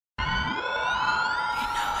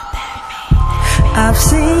I've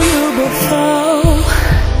seen you before,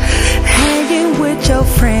 hanging with your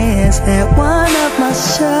friends at one of my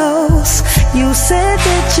shows. You said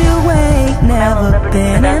that you ain't never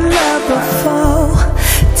been in love before,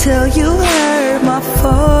 till you heard my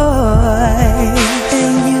voice,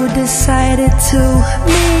 and you decided to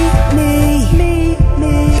meet me.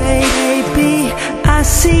 Baby, I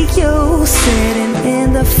see you sitting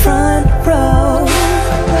in the front row,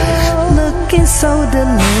 looking so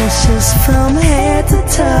delicious from head to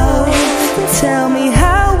toe. Tell me,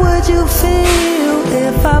 how would you feel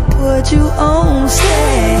if I put you on stage?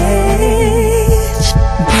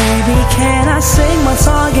 Baby, can I sing my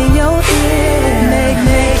song in your ear?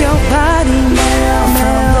 Make your body melt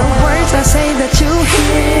from the words I say that you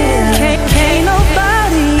hear. Can't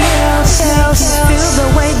nobody else feel the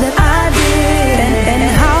way that I did, and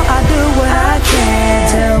how I do what I can.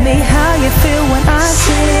 Tell me how you feel when I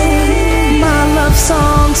sing my love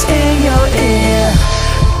songs in your ear.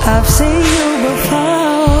 I've seen you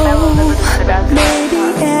before, maybe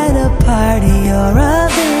at a party or a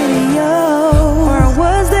video, or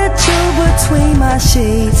was that you between my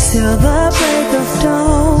sheets till the break of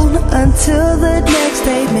dawn, until the next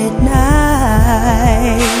day midnight?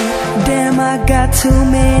 Damn, I got too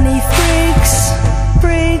many freaks.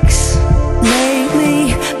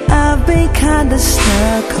 Lately, I've been kinda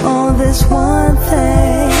stuck on this one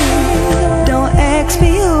thing. Don't ask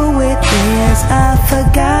me who it is, I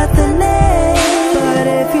forgot the name, but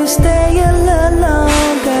if you stay a little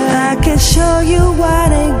longer, I can show you why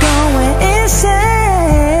they going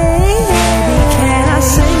insane. Baby, can I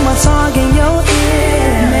sing my song in your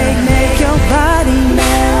ear? Make your body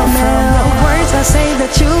melt from the words I say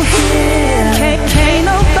that you hear. Can't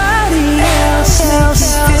nobody else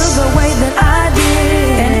feel the way that I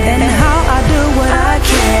did, and how I do what I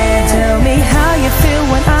can. Tell me how you feel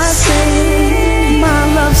when I sing my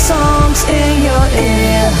love songs in your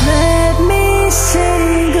ear. Let me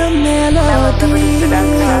sing a melody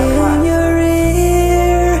in your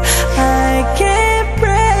ear. I can't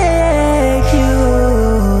break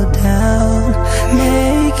you down.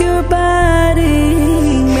 Make your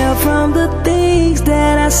body melt from the things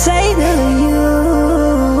that I say